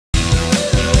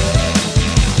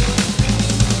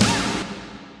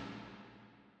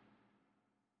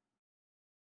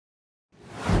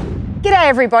G'day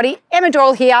everybody, Emma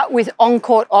Doyle here with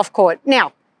OnCourt, OffCourt.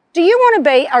 Now, do you want to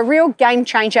be a real game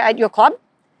changer at your club?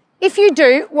 If you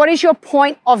do, what is your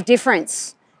point of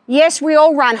difference? Yes, we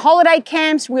all run holiday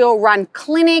camps, we all run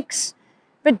clinics,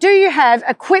 but do you have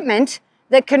equipment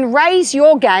that can raise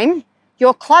your game,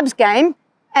 your club's game,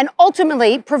 and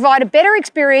ultimately provide a better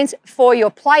experience for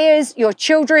your players, your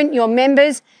children, your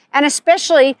members, and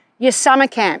especially your summer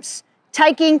camps,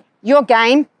 taking your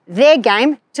game, their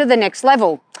game, to the next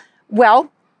level?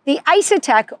 Well, the Ace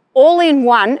Attack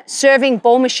all-in-one serving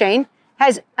ball machine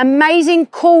has amazing,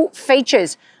 cool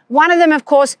features. One of them, of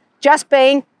course, just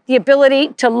being the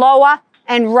ability to lower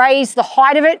and raise the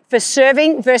height of it for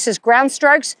serving versus ground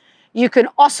strokes. You can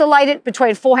oscillate it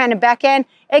between forehand and backhand.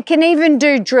 It can even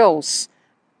do drills.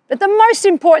 But the most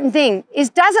important thing is,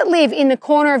 does it live in the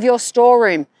corner of your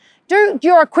storeroom? Do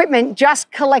your equipment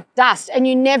just collect dust and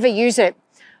you never use it?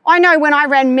 I know when I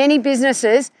ran many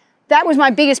businesses, that was my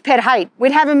biggest pet hate.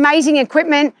 We'd have amazing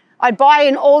equipment, I'd buy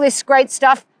in all this great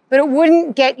stuff, but it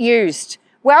wouldn't get used.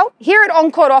 Well, here at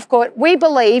OnCourt, OffCourt, we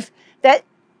believe that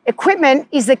equipment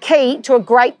is the key to a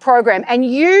great program, and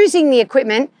using the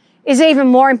equipment is even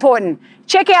more important.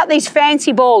 Check out these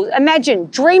fancy balls. Imagine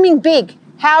dreaming big.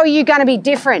 How are you going to be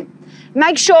different?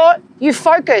 Make sure you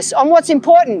focus on what's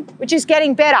important, which is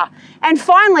getting better. And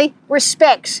finally,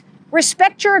 respect.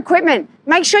 Respect your equipment.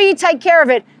 Make sure you take care of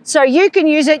it so you can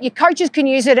use it, your coaches can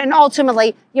use it, and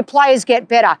ultimately your players get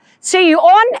better. See you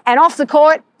on and off the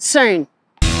court soon.